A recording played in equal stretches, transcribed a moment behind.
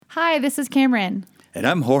Hi, this is Cameron. And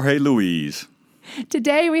I'm Jorge Luis.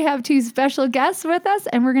 Today we have two special guests with us,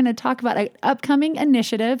 and we're going to talk about an upcoming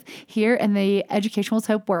initiative here in the Education Equals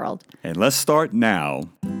Hope world. And let's start now.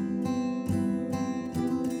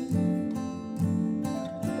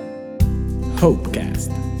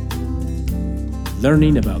 HopeCast.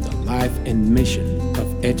 Learning about the life and mission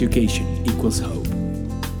of Education Equals Hope.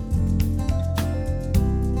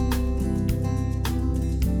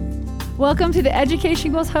 Welcome to the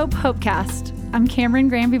Education Equals Hope HopeCast. I'm Cameron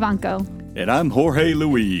Graham Vivanco. And I'm Jorge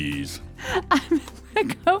Luis. I'm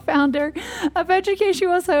the co-founder of Education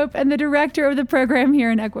Equals Hope and the director of the program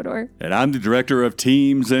here in Ecuador. And I'm the director of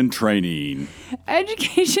teams and training.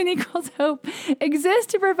 Education Equals Hope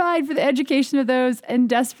exists to provide for the education of those in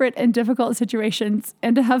desperate and difficult situations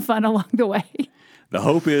and to have fun along the way. The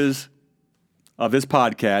hope of this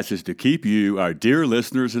podcast is to keep you, our dear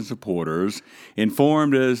listeners and supporters,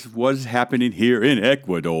 informed as what is happening here in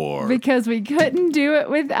Ecuador. Because we couldn't do it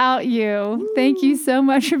without you. Thank you so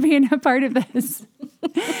much for being a part of this.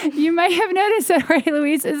 You may have noticed that Jorge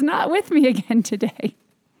Luis is not with me again today.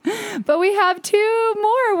 But we have two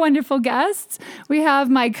more wonderful guests. We have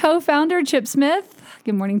my co-founder, Chip Smith.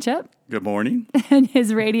 Good morning, Chip. Good morning. And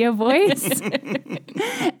his radio voice.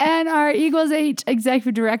 And our Equals H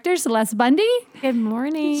executive director, Celeste Bundy. Good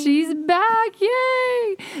morning. She's back.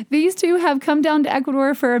 Yay. These two have come down to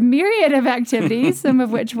Ecuador for a myriad of activities, some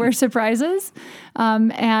of which were surprises.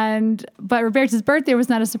 But Roberta's birthday was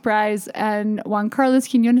not a surprise. And Juan Carlos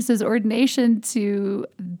Quinones' ordination to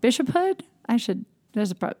bishophood,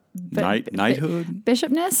 knighthood?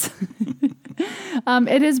 Bishopness.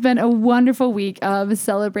 It has been a wonderful week of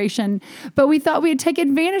celebration, but we thought we'd take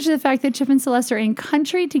advantage of the fact that Chip and Celeste are in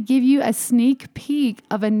country to give you a sneak peek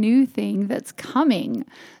of a new thing that's coming.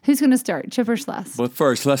 Who's going to start, Chip or Celeste? But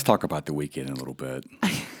first, let's talk about the weekend a little bit.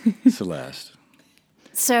 Celeste.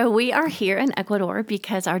 So we are here in Ecuador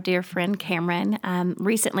because our dear friend Cameron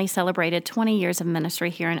recently celebrated 20 years of ministry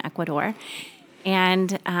here in Ecuador. And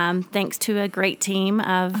thanks to a great team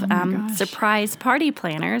of surprise party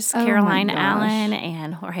planners, Caroline Allen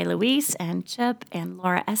and Jorge Luis and Chip and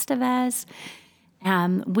Laura Estevez,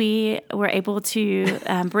 we were able to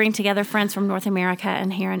bring together friends from North America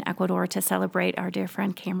and here in Ecuador to celebrate our dear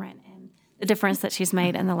friend Cameron and the difference that she's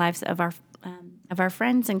made in the lives of our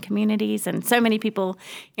friends and communities and so many people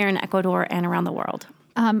here in Ecuador and around the world.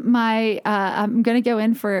 I'm going to go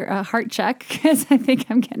in for a heart check because I think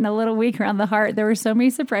I'm getting a little weak around the heart. There were so many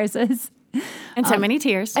surprises. And so many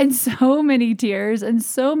tears. And so many tears and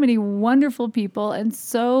so many wonderful people and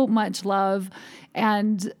so much love.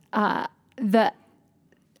 And I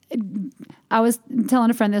was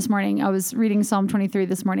telling a friend this morning, I was reading Psalm 23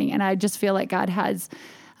 this morning, and I just feel like God has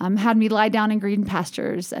had me lie down in green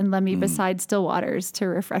pastures and led me beside still waters to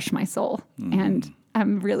refresh my soul. And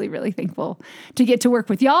I'm really, really thankful to get to work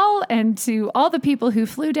with y'all and to all the people who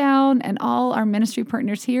flew down and all our ministry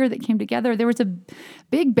partners here that came together. There was a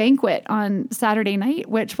big banquet on Saturday night,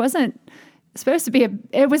 which wasn't supposed to be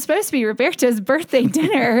it was supposed to be Roberta's birthday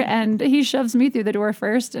dinner, and he shoves me through the door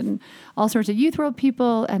first, and all sorts of Youth World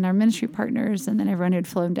people and our ministry partners, and then everyone who'd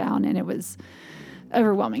flown down, and it was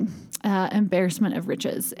overwhelming, embarrassment of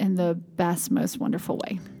riches in the best, most wonderful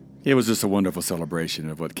way. It was just a wonderful celebration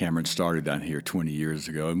of what Cameron started down here 20 years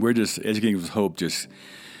ago. And we're just, Educating with Hope just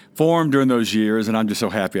formed during those years. And I'm just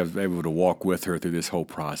so happy I was able to walk with her through this whole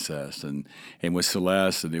process and with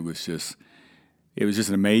Celeste. And it was just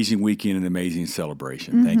an amazing weekend and an amazing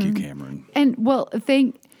celebration. Mm-hmm. Thank you, Cameron. And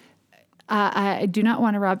I do not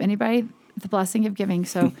want to rob anybody the blessing of giving.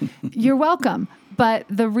 So you're welcome. But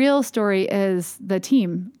the real story is the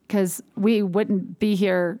team, because I wouldn't be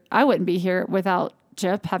here without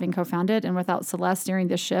Chip having co-founded and without Celeste steering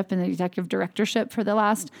the ship and the executive directorship for the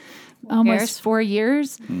last almost 4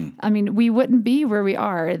 years. I mean, we wouldn't be where we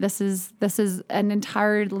are. This is an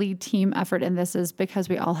entirely team effort, and this is because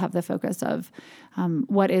we all have the focus of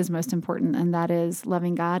what is most important, and that is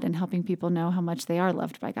loving God and helping people know how much they are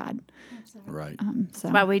loved by God. Right. So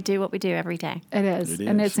why we do what we do every day. It is.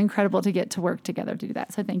 And it's incredible to get to work together to do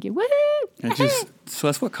that. So thank you. Woo! And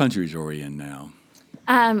Celeste, what countries are we in now?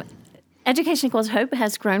 Education Equals Hope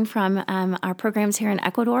has grown from our programs here in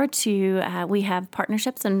Ecuador to we have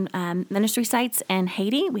partnerships and ministry sites in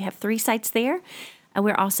Haiti. We have 3 sites there.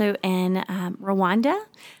 We're also in Rwanda.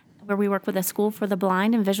 where we work with a school for the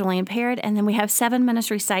blind and visually impaired. And then we have 7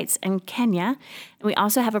 ministry sites in Kenya. And we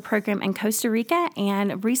also have a program in Costa Rica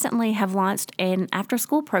and recently have launched an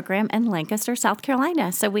after-school program in Lancaster, South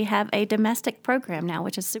Carolina. So we have a domestic program now,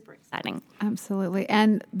 which is super exciting. Absolutely.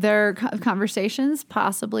 And there are conversations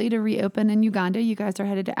possibly to reopen in Uganda. You guys are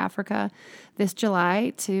headed to Africa this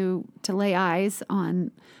July to lay eyes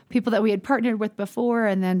on people that we had partnered with before.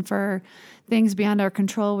 And then for things beyond our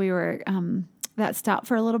control, we were that stopped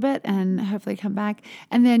for a little bit and hopefully come back.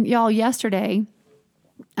 And then y'all yesterday,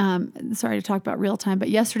 sorry to talk about real time, but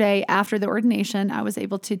yesterday after the ordination, I was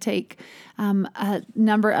able to take a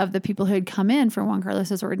number of the people who had come in for Juan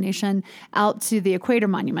Carlos's ordination out to the Equator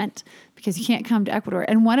Monument, because you can't come to Ecuador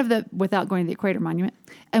without going to the Equator Monument.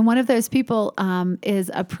 And one of those people is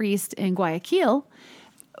a priest in Guayaquil,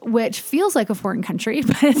 which feels like a foreign country,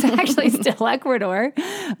 but it's actually still Ecuador,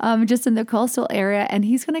 just in the coastal area. And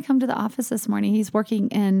he's going to come to the office this morning. He's working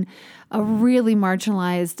in a really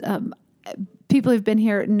marginalized people who've been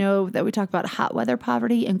here know that we talk about hot weather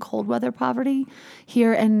poverty and cold weather poverty.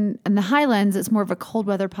 Here in the Highlands, it's more of a cold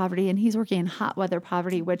weather poverty, and he's working in hot weather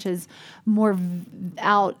poverty, which is more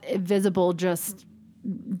visible just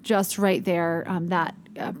right there, that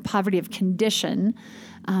poverty of condition,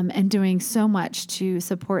 and doing so much to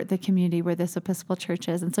support the community where this Episcopal Church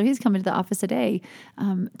is. And so he's coming to the office today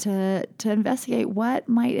to investigate what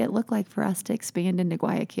might it look like for us to expand into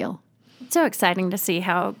Guayaquil. It's so exciting to see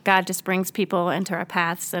how God just brings people into our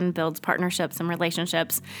paths and builds partnerships and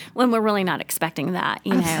relationships when we're really not expecting that.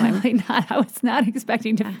 Absolutely not. I was not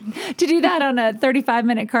expecting to do that on a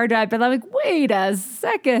 35-minute car drive, but I'm like, wait a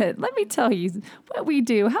second. Let me tell you what we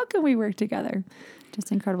do. How can we work together?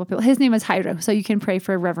 Just incredible people. His name is Jairo, so you can pray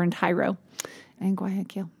for Reverend Jairo in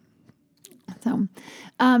Guayaquil.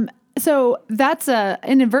 So that's an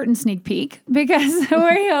inadvertent sneak peek, because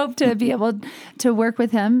we hope to be able to work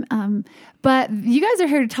with him. But you guys are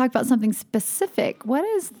here to talk about something specific. What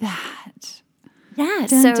is that? Yeah.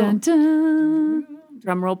 Dun, dun, dun.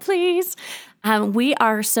 Drum roll, please. We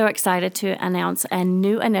are so excited to announce a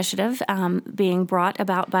new initiative being brought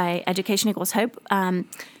about by Education Equals Hope,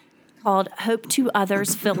 called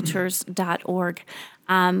HopeToOthersFilters.org.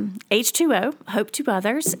 H2O, Hope to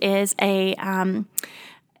Others, is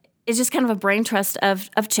it's just kind of a brain trust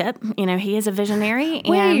of Chip. He is a visionary.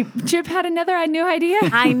 Wait, Chip had another new idea?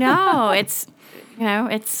 I know. It's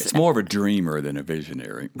more of a dreamer than a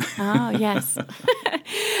visionary. Oh, yes.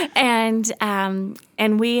 And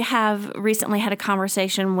we have recently had a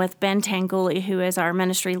conversation with Ben Tanguli, who is our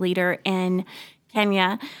ministry leader in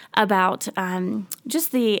Kenya, about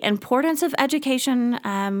just the importance of education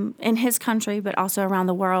in his country, but also around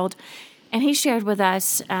the world. And he shared with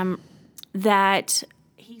us that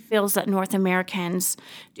he feels that North Americans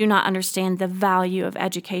do not understand the value of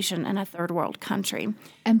education in a third world country.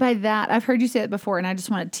 And by that, I've heard you say it before, and I just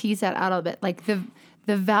want to tease that out a bit. Like the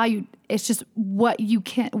value, it's just what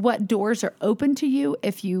doors are open to you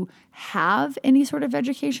if you have any sort of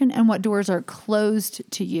education, and what doors are closed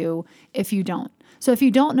to you if you don't. So if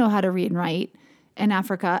you don't know how to read and write in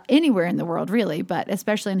Africa, anywhere in the world really, but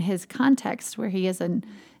especially in his context where he is in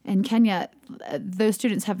Kenya, those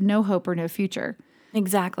students have no hope or no future.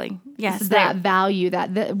 Exactly. Yes. That value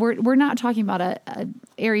that we're not talking about a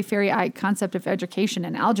airy-fairy concept of education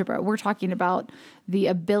and algebra. We're talking about the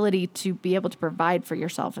ability to be able to provide for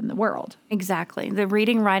yourself in the world. Exactly. The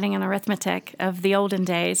reading, writing, and arithmetic of the olden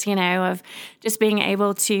days, of just being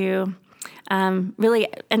able to really,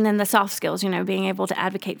 and then the soft skills, being able to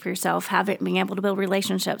advocate for yourself, being able to build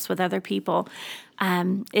relationships with other people.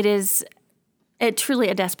 It is truly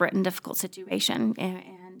a desperate and difficult situation. And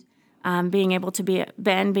being able to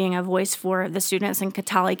being a voice for the students in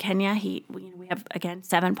Kitale, Kenya. We have, again,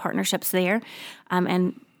 7 partnerships there,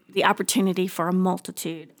 and the opportunity for a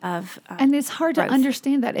multitude of and it's hard growth. To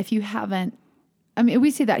understand that if you haven't. I mean,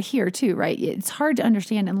 we see that here too, right? It's hard to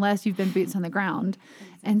understand unless you've been boots on the ground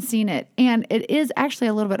and seen it. And it is actually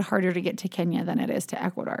a little bit harder to get to Kenya than it is to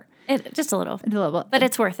Ecuador. Just a little bit. But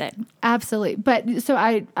it's worth it. Absolutely. But so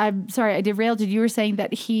I'm sorry, I derailed you. You were saying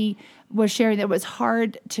that he was sharing that it was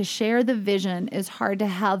hard to share the vision, is hard to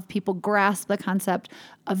have people grasp the concept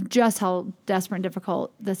of just how desperate and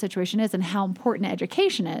difficult the situation is and how important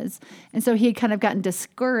education is. And so he had kind of gotten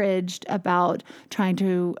discouraged about trying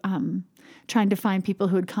to find people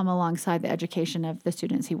who would come alongside the education of the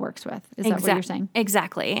students he works with. Is that what you're saying?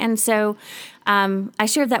 Exactly. And so I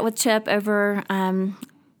shared that with Chip over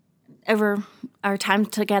our time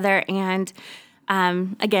together. And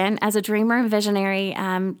again, as a dreamer and visionary,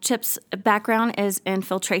 Chip's background is in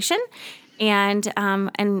filtration. And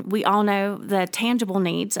we all know the tangible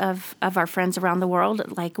needs of our friends around the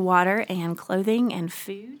world, like water and clothing and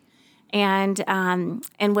food. And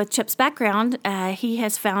with Chip's background, he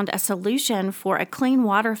has found a solution for a clean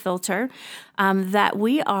water filter that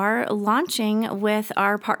we are launching with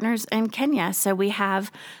our partners in Kenya. So we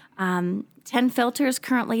have 10 filters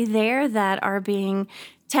currently there that are being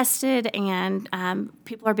tested, and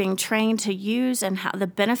people are being trained to use and how the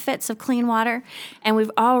benefits of clean water. And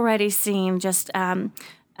we've already seen just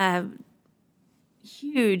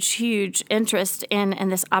huge interest in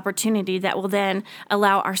this opportunity that will then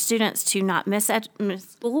allow our students to not miss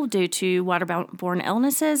school due to waterborne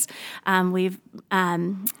illnesses. We've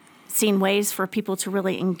seen ways for people to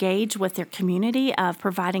really engage with their community of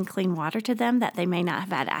providing clean water to them that they may not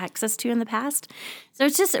have had access to in the past. So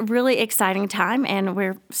it's just a really exciting time, and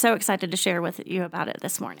we're so excited to share with you about it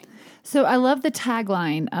this morning. So I love the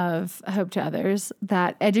tagline of Hope to Others,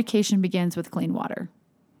 that education begins with clean water.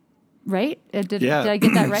 Right? Did I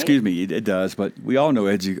get that right? Excuse me, it does. But we all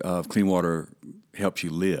know clean water helps you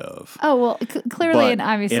live. Oh, well, clearly but and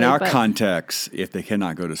obviously. In our context, if they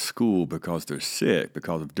cannot go to school because they're sick,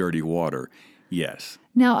 because of dirty water, yes.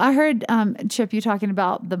 Now, I heard, Chip, you talking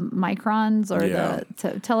about the microns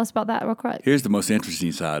so tell us about that real quick. Here's the most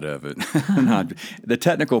interesting side of it. The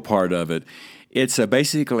technical part of it, it's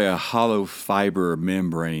basically a hollow fiber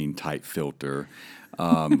membrane type filter.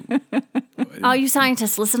 All you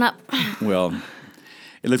scientists, listen up. Well,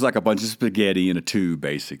 it looks like a bunch of spaghetti in a tube,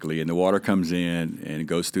 basically, and the water comes in and it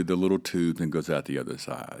goes through the little tube and goes out the other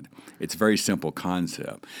side. It's a very simple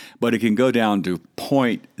concept, but it can go down to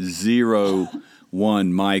 0.01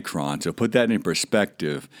 micron. So put that in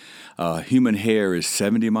perspective. Human hair is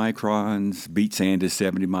 70 microns, beet sand is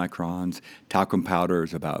 70 microns, talcum powder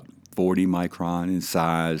is about 40 micron in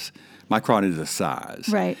size. Micron is a size.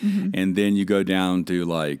 Right. Mm-hmm. And then you go down to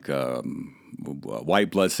like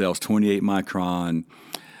white blood cells, 28 micron.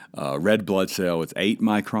 Red blood cell, it's 8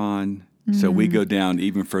 micron. Mm-hmm. So we go down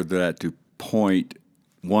even further that to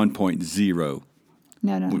 1.0.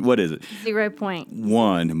 No. What is it? 0.1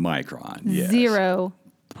 micron. Yes.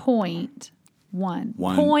 0.1.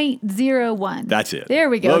 0.01. That's it. There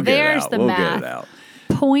we go. We'll There's the math. We'll get it out.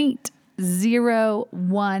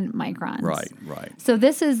 0.01 microns. Right. So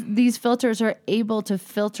these filters are able to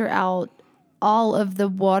filter out all of the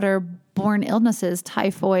waterborne illnesses,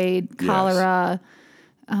 typhoid, cholera,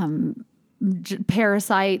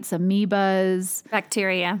 parasites, amoebas,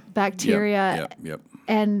 bacteria. Yep.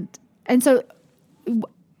 And so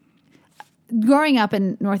growing up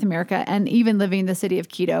in North America and even living in the city of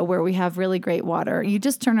Quito, where we have really great water, you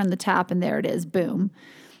just turn on the tap and there it is, boom.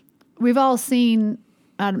 We've all seen,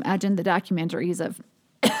 I'd imagine, the documentaries of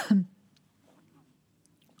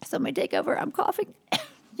somebody take over, I'm coughing.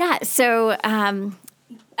 Yeah, so I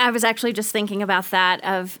was actually just thinking about that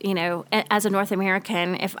of, as a North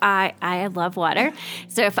American, if I love water.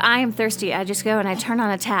 So if I am thirsty, I just go and I turn on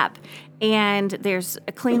a tap, and there's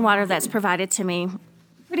a clean water that's provided to me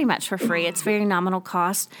pretty much for free. It's very nominal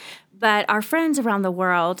cost. But our friends around the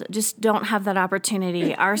world just don't have that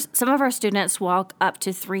opportunity. Some of our students walk up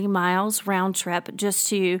to 3 miles round trip just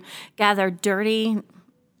to gather dirty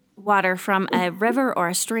water from a river or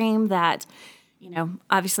a stream that,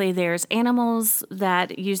 obviously there's animals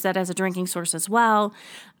that use that as a drinking source as well.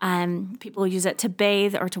 People use it to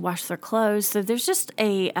bathe or to wash their clothes. So there's just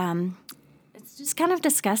it's just kind of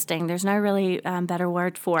disgusting. There's no really better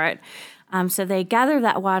word for it. So they gather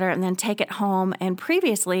that water and then take it home. And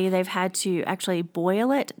previously, they've had to actually boil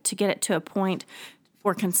it to get it to a point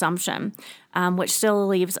for consumption, which still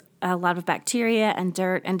leaves a lot of bacteria and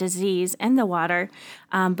dirt and disease in the water.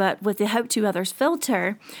 But with the Hope to Others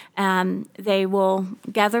filter, they will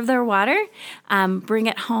gather their water, bring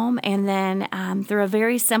it home, and then through a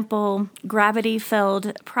very simple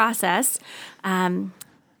gravity-filled process.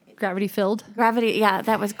 Gravity-filled? Gravity, yeah,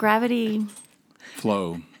 that was gravity...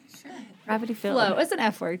 Flow. Gravity field. Flow. It's an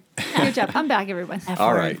F word. Good job. I'm back, everyone.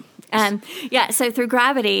 All right. So through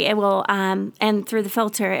gravity, it will, and through the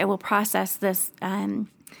filter, it will process this, not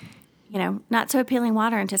so appealing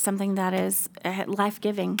water into something that is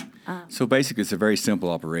life-giving. So basically, it's a very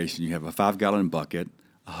simple operation. You have a 5-gallon bucket,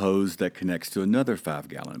 a hose that connects to another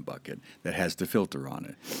 5-gallon bucket that has the filter on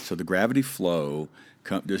it. So the gravity flow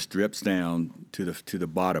just drips down to the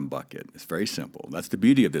bottom bucket. It's very simple. That's the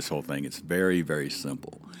beauty of this whole thing. It's very, very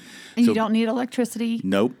simple. And you don't need electricity?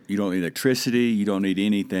 Nope. You don't need electricity. You don't need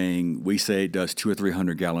anything. We say it does 200 or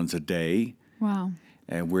 300 gallons a day. Wow.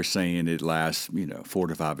 And we're saying it lasts, 4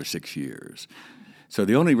 to 5 or 6 years. So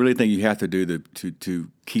the only really thing you have to do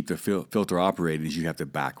to keep the filter operating is you have to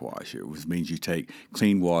backwash it, which means you take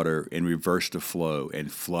clean water and reverse the flow and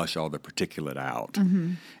flush all the particulate out,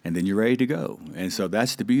 and then you're ready to go. And so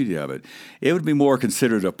that's the beauty of it. It would be more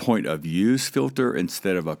considered a point of use filter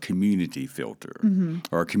instead of a community filter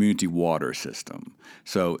or a community water system.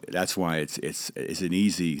 So that's why it's an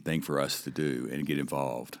easy thing for us to do and get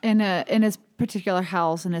involved. In a particular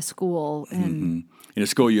house, in a school, and In a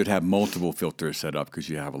school, you'd have multiple filters set up because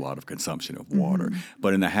you have a lot of consumption of water.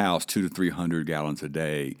 But in the house, 200 to 300 gallons a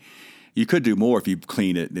day. You could do more if you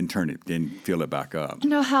clean it, then then fill it back up.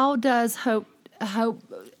 No, how does hope?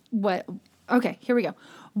 Okay, here we go.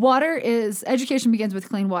 Education begins with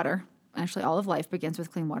clean water. Actually, all of life begins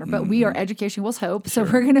with clean water. But we are education equals hope, so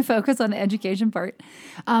we're going to focus on the education part.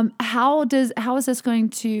 How is this going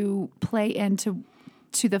to play into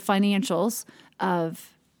the financials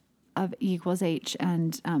of E equals H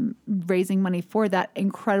and raising money for that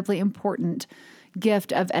incredibly important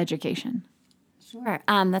gift of education? Sure.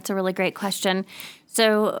 That's a really great question.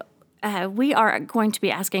 So we are going to be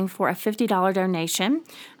asking for a $50 donation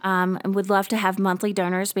and would love to have monthly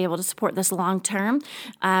donors be able to support this long term.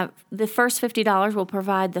 The first $50 will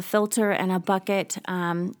provide the filter and a bucket,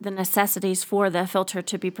 the necessities for the filter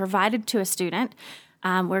to be provided to a student.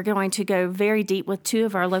 We're going to go very deep with 2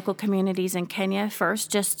 of our local communities in Kenya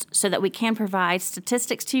first, just so that we can provide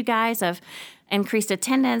statistics to you guys of increased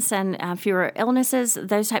attendance and fewer illnesses,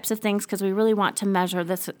 those types of things, because we really want to measure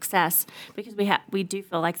the success, because we do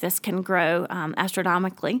feel like this can grow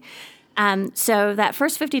astronomically. So that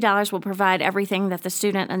first $50 will provide everything that the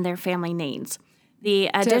student and their family needs. To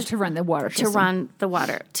run the water system. To run the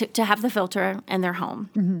water, to have the filter in their home.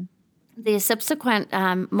 Mm-hmm. The subsequent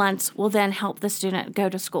months will then help the student go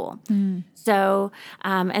to school. So,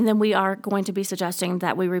 and then we are going to be suggesting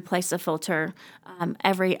that we replace the filter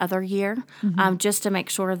every other year, just to make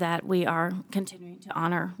sure that we are continuing to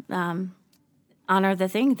honor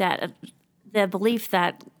the belief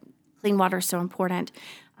that clean water is so important.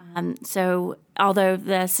 So, although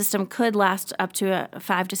the system could last up to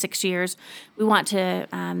 5 to 6 years, we want to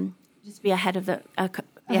just be ahead of the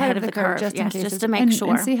curve, just to make sure.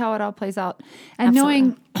 And see how it all plays out. And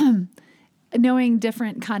knowing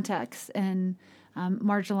different contexts and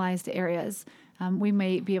marginalized areas, we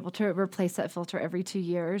may be able to replace that filter every 2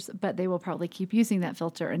 years, but they will probably keep using that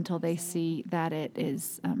filter until they see that it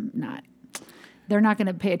is not. They're not going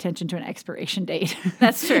to pay attention to an expiration date.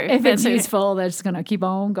 That's true. If it's useful, they're just going to keep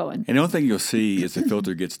on going. And the only thing you'll see is the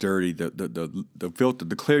filter gets dirty. The filter,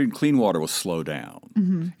 the clean water will slow down,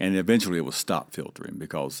 and eventually it will stop filtering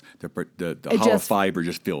because the hollow fiber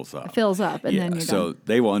just fills up. And then you're so done.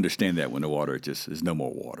 they will understand that when the water just is no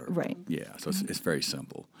more water. Right. Yeah. So it's very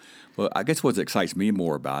simple. Well, I guess what excites me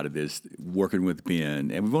more about it is working with Ben,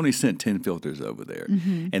 and we've only sent 10 filters over there.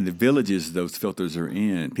 And the villages those filters are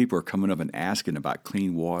in, people are coming up and asking about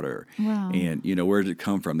clean water. Wow. And, where did it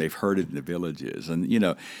come from? They've heard it in the villages. And,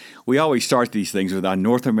 we always start these things with our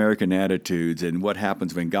North American attitudes and what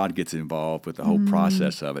happens when God gets involved with the whole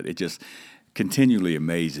process of it. It just continually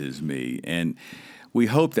amazes me. And we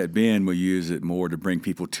hope that Ben will use it more to bring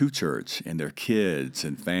people to church and their kids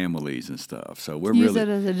and families and stuff. So we're use it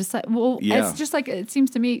as a disciple. Well, it's just like, it seems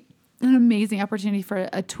to me an amazing opportunity for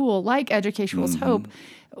a tool like Education Equals Hope.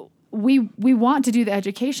 We want to do the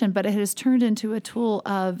education, but it has turned into a tool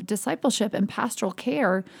of discipleship and pastoral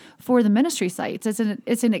care for the ministry sites.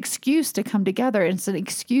 It's an excuse to come together. It's an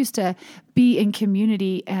excuse to be in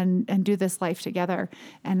community and do this life together.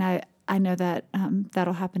 And I know that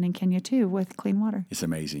that'll happen in Kenya too with clean water. It's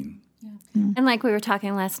amazing. Yeah. And like we were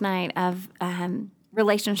talking last night of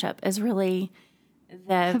relationship is really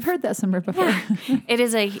I've heard that somewhere before. Yeah. It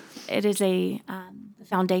is a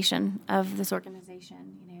foundation of this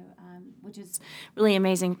organization, which is really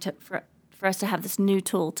amazing for us to have this new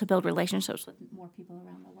tool to build relationships with more people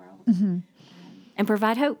around the world and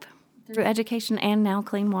provide hope through education and now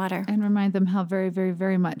clean water. And remind them how very, very,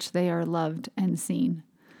 very much they are loved and seen.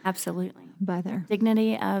 Absolutely. By their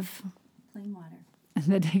dignity of clean water. And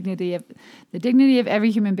the dignity of every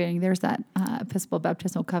human being. There's that Episcopal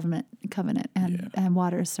Baptismal covenant, and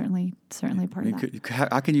water is certainly part of that.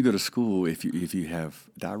 How can you go to school if you have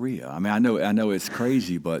diarrhea? I mean, I know it's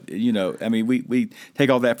crazy, but we take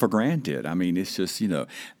all that for granted. I mean, it's just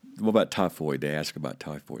What about typhoid? They ask about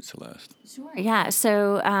typhoid, Celeste. Sure. Yeah.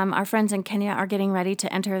 So our friends in Kenya are getting ready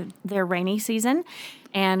to enter their rainy season,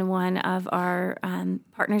 and one of our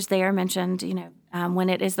partners there mentioned, when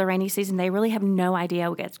it is the rainy season, they really have no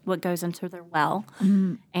idea what goes into their well,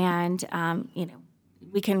 and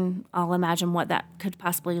we can all imagine what that could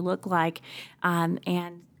possibly look like, and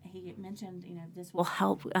he mentioned, this will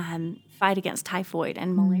help fight against typhoid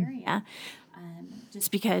and malaria,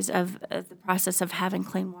 just because of the process of having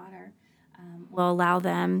clean water will allow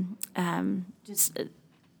them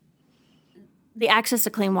the access to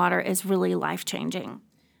clean water is really life-changing.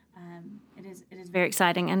 It is very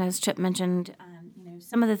exciting, and as Chip mentioned,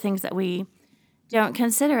 some of the things that we don't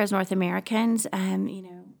consider as North Americans,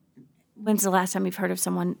 when's the last time you've heard of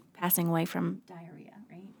someone passing away from diarrhea,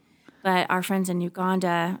 right? But our friends in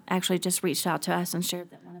Uganda actually just reached out to us and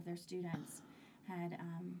shared that one of their students had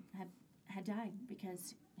died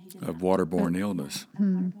because he did of waterborne illness.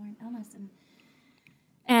 Waterborne illness,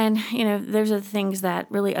 and those are the things that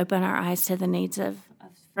really open our eyes to the needs of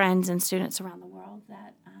friends and students around the world.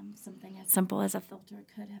 That something as simple as a filter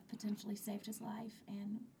could have potentially saved his life,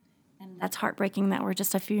 and that's heartbreaking that we're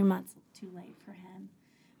just a few months too late for him.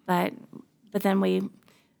 But then we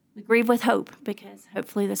grieve with hope, because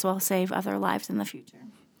hopefully this will save other lives in the future.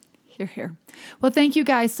 Hear, hear. Well, thank you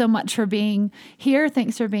guys so much for being here.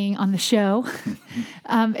 Thanks for being on the show.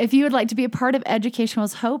 If you would like to be a part of Education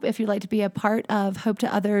Was Hope, if you'd like to be a part of Hope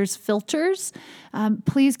to Others filters,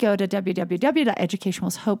 please go to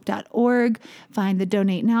www.educationwashope.org, find the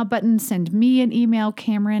Donate Now button, send me an email,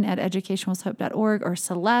 Cameron@educationwashope.org, or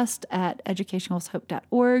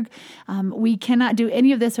Celeste@educationwashope.org. We cannot do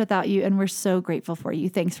any of this without you, and we're so grateful for you.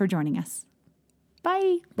 Thanks for joining us.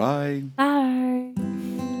 Bye. Bye. Bye.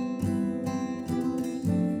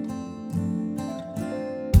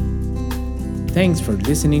 Thanks for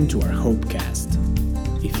listening to our Hopecast.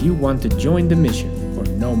 If you want to join the mission or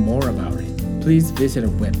know more about it, please visit our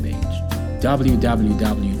webpage,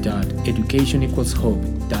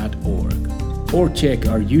 www.educationequalshope.org, or check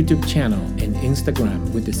our YouTube channel and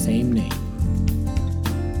Instagram with the same name.